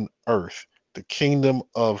on earth, the kingdom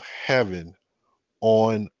of heaven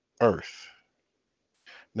on earth.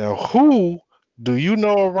 Now, who do you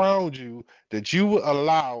know around you that you would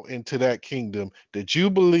allow into that kingdom that you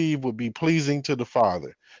believe would be pleasing to the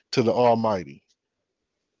Father, to the Almighty?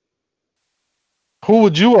 Who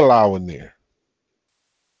would you allow in there?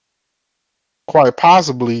 Quite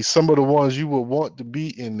possibly, some of the ones you would want to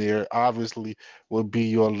be in there, obviously, would be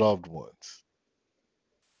your loved ones.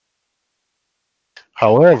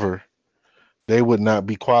 However, they would not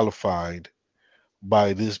be qualified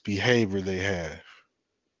by this behavior they have.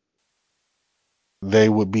 They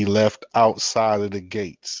would be left outside of the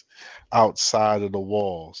gates, outside of the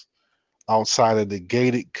walls, outside of the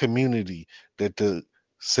gated community that the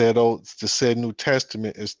said New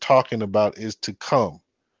Testament is talking about is to come.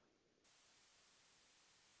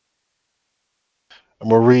 I'm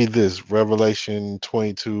going to read this, Revelation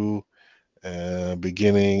 22,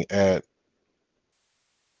 beginning at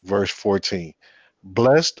verse 14.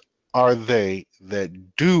 Blessed are they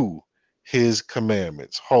that do his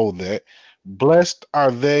commandments. Hold that. Blessed are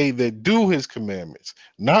they that do his commandments.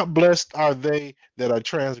 Not blessed are they that are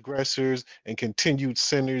transgressors and continued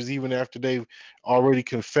sinners, even after they've already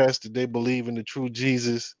confessed that they believe in the true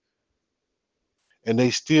Jesus, and they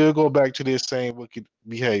still go back to their same wicked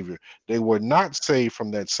behavior. They were not saved from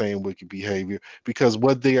that same wicked behavior because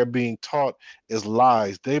what they are being taught is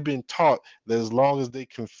lies. They've been taught that as long as they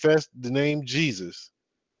confess the name Jesus,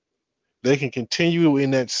 they can continue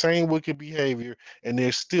in that same wicked behavior and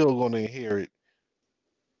they're still going to inherit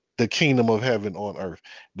the kingdom of heaven on earth.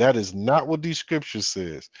 That is not what these scriptures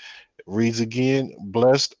says. It reads again,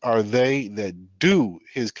 blessed are they that do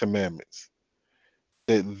his commandments,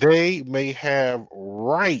 that they may have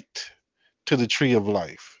right to the tree of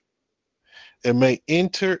life and may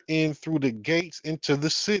enter in through the gates into the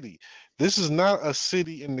city. This is not a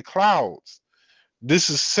city in the clouds.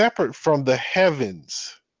 This is separate from the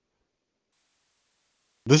heavens.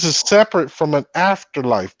 This is separate from an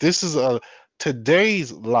afterlife. This is a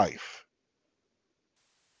today's life.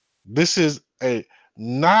 This is a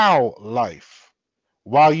now life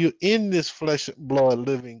while you're in this flesh and blood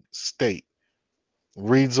living state.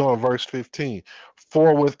 Reads on verse 15.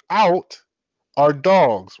 For without are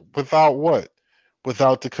dogs. Without what?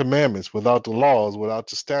 Without the commandments, without the laws, without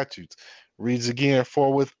the statutes. Reads again,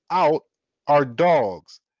 for without are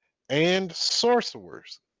dogs and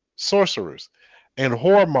sorcerers, and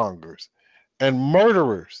whoremongers, and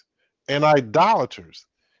murderers, and idolaters,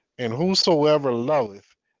 and whosoever loveth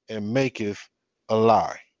and maketh a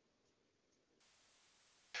lie.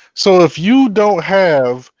 So if you don't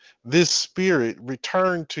have this spirit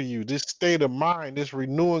return to you, this state of mind, this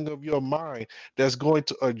renewing of your mind that's going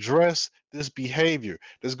to address this behavior,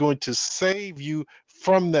 that's going to save you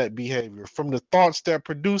from that behavior, from the thoughts that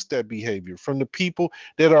produce that behavior, from the people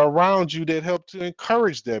that are around you that help to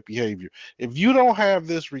encourage that behavior. If you don't have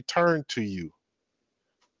this return to you,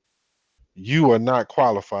 you are not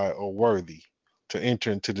qualified or worthy to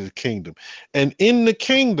enter into the kingdom. And in the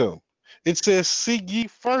kingdom, it says, seek ye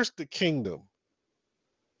first the kingdom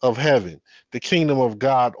of heaven, the kingdom of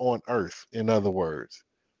God on earth, in other words.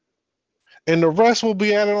 And the rest will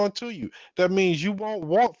be added on to you. That means you won't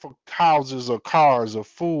want for houses or cars or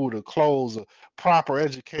food or clothes or proper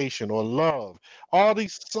education or love. All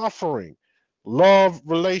these suffering, love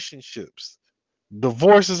relationships,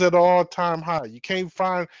 divorces at an all-time high. You can't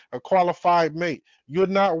find a qualified mate. You're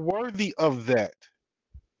not worthy of that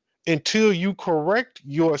until you correct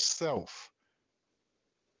yourself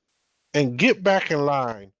and get back in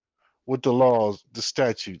line with the laws, the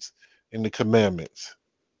statutes, and the commandments.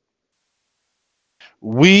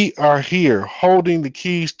 We are here holding the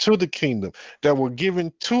keys to the kingdom that were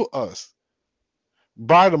given to us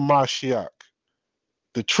by the Mashiach,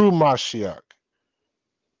 the true Mashiach,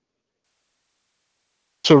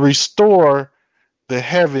 to restore the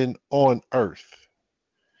heaven on earth.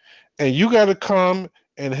 And you got to come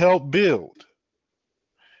and help build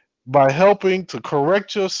by helping to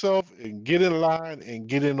correct yourself and get in line and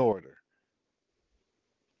get in order.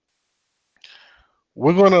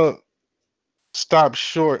 We're going to stop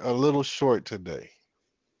short, a little short today.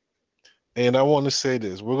 And I want to say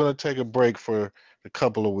this. We're going to take a break for a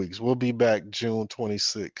couple of weeks. We'll be back June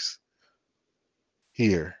 26th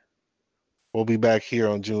here. We'll be back here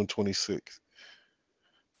on June 26th.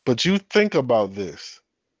 But you think about this.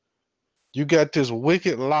 You got this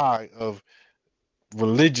wicked lie of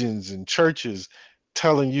religions and churches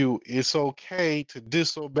telling you it's okay to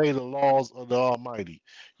disobey the laws of the Almighty.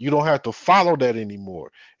 You don't have to follow that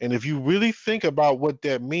anymore. And if you really think about what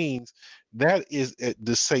that means, that is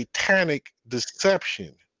the satanic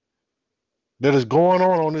deception that is going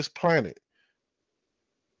on this planet.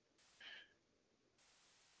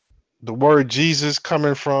 The word Jesus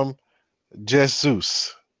coming from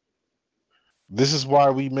Jesus. This is why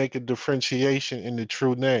we make a differentiation in the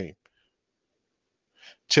true name.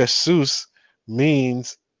 Jesus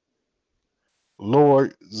means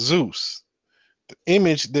Lord Zeus. The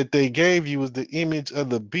image that they gave you is the image of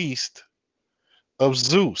the beast of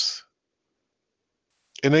Zeus.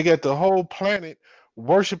 And they got the whole planet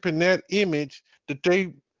worshiping that image that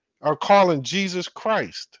they are calling Jesus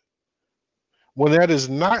Christ. When that is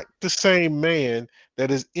not the same man that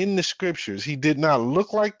is in the scriptures. He did not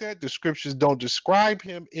look like that. The scriptures don't describe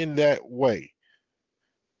him in that way.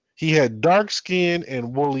 He had dark skin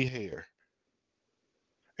and woolly hair.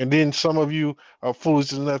 And then some of you are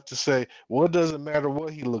foolish enough to say, well, it doesn't matter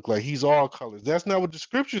what he looked like. He's all colors. That's not what the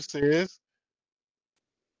scripture says.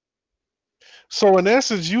 So in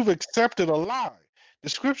essence, you've accepted a lie. The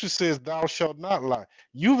scripture says, thou shalt not lie.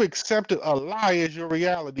 You've accepted a lie as your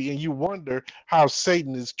reality, and you wonder how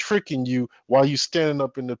Satan is tricking you while you're standing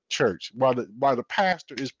up in the church, while the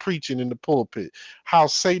pastor is preaching in the pulpit, how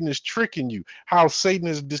Satan is tricking you, how Satan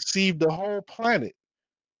has deceived the whole planet.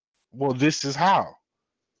 Well, this is how.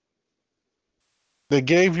 They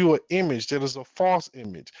gave you an image that is a false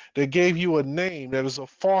image. They gave you a name that is a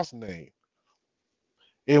false name.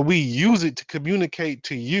 And we use it to communicate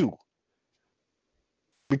to you.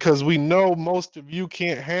 Because we know most of you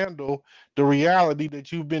can't handle the reality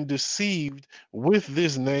that you've been deceived with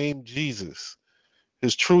this name, Jesus.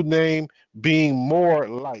 His true name being more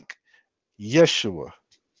like Yeshua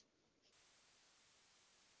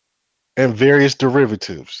and various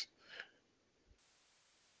derivatives.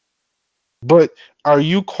 But are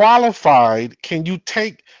you qualified? Can you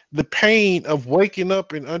take the pain of waking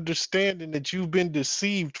up and understanding that you've been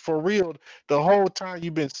deceived for real the whole time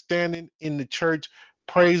you've been standing in the church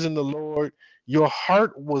praising the Lord? Your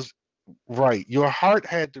heart was right. Your heart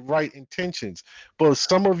had the right intentions. But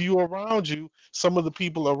some of you around you, some of the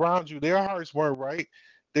people around you, their hearts weren't right.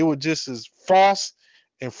 They were just as false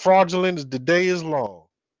and fraudulent as the day is long.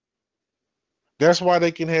 That's why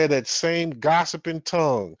they can have that same gossiping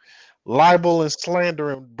tongue, libel and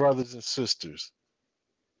slandering brothers and sisters,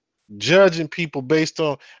 judging people based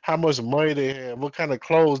on how much money they have, what kind of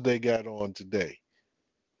clothes they got on today.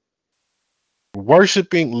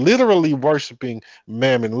 Literally worshiping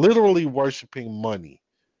mammon, literally worshiping money,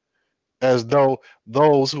 as though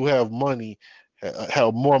those who have money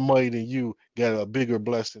have more money than you got a bigger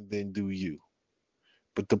blessing than do you.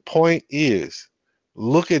 But the point is,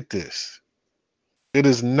 look at this. It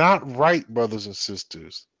is not right, brothers and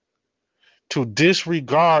sisters, to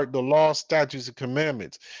disregard the law, statutes, and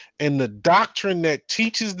commandments. And the doctrine that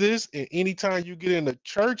teaches this, and anytime you get in a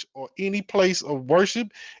church or any place of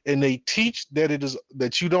worship, and they teach that it is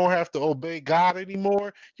that you don't have to obey God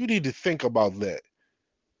anymore, you need to think about that.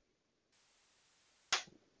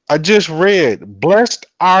 I just read, blessed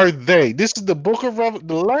are they. This is the book of Revelation,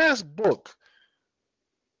 the last book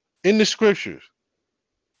in the scriptures.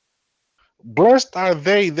 Blessed are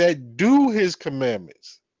they that do his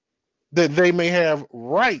commandments, that they may have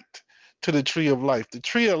right to the tree of life. The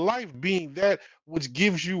tree of life being that which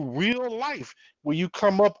gives you real life when you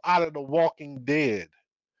come up out of the walking dead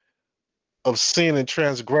of sin and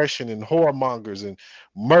transgression and whoremongers and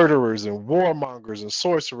murderers and warmongers and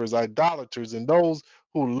sorcerers, idolaters, and those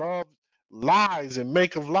who love lies and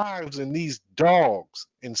make of lies, and these dogs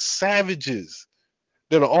and savages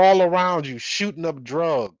that are all around you shooting up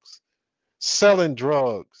drugs, selling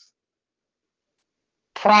drugs,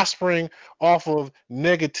 prospering off of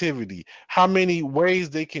negativity, how many ways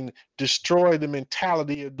they can destroy the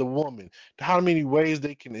mentality of the woman, how many ways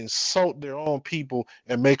they can insult their own people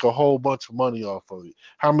and make a whole bunch of money off of it,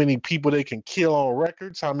 how many people they can kill on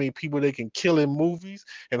records, how many people they can kill in movies,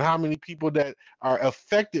 and how many people that are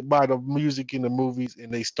affected by the music in the movies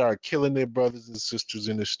and they start killing their brothers and sisters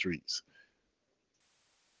in the streets.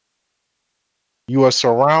 You are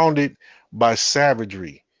surrounded by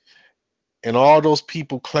savagery. And all those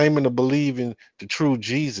people claiming to believe in the true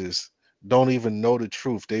Jesus don't even know the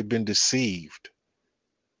truth. They've been deceived.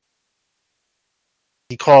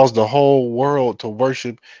 He caused the whole world to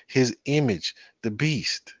worship his image, the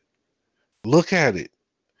beast. Look at it.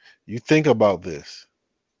 You think about this.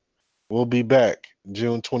 We'll be back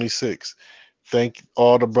June 26th. Thank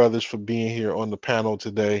all the brothers for being here on the panel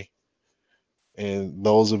today, and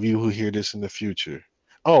those of you who hear this in the future.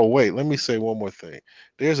 Oh, wait, let me say one more thing.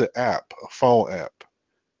 There's an app, a phone app,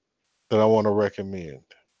 that I want to recommend.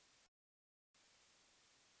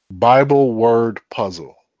 Bible Word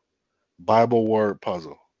Puzzle. Bible Word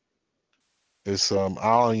Puzzle. It's I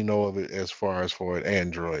only know of it as far as for an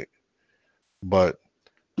Android, but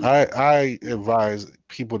I advise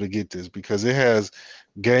people to get this because it has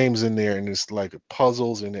games in there and it's like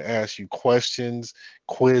puzzles and it asks you questions,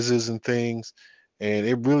 quizzes, and things, and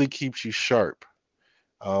it really keeps you sharp.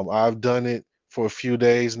 I've done it for a few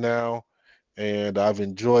days now, and I've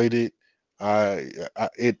enjoyed it.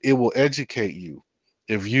 It will educate you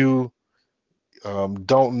if you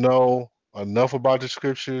don't know enough about the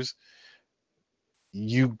scriptures.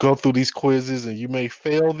 You go through these quizzes and you may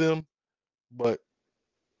fail them, but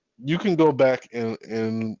you can go back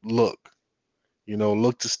and look,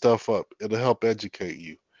 look the stuff up. It'll help educate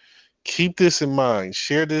you. Keep this in mind.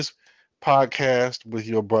 Share this podcast with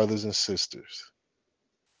your brothers and sisters.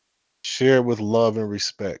 Share with love and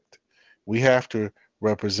respect. We have to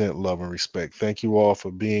represent love and respect. Thank you all for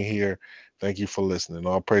being here. Thank you for listening.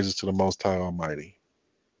 All praises to the Most High Almighty.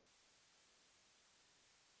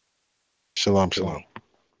 Shalom, shalom.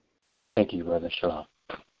 Thank you, brother. Shalom.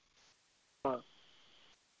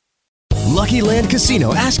 Lucky Land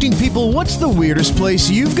Casino, asking people, what's the weirdest place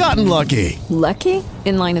you've gotten lucky? Lucky?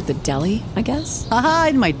 In line at the deli, I guess? Aha,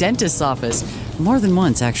 in my dentist's office. More than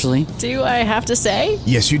once, actually. Do I have to say?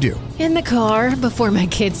 Yes, you do. In the car before my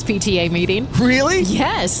kids' PTA meeting. Really?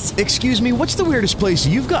 Yes. Excuse me, what's the weirdest place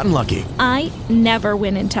you've gotten lucky? I never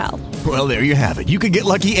win and tell. Well, there you have it. You can get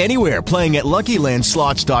lucky anywhere, playing at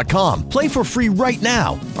LuckyLandSlots.com. Play for free right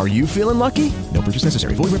now. Are you feeling lucky? No purchase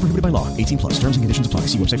necessary. Void where prohibited by law. 18+. Terms and conditions apply.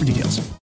 See website for details.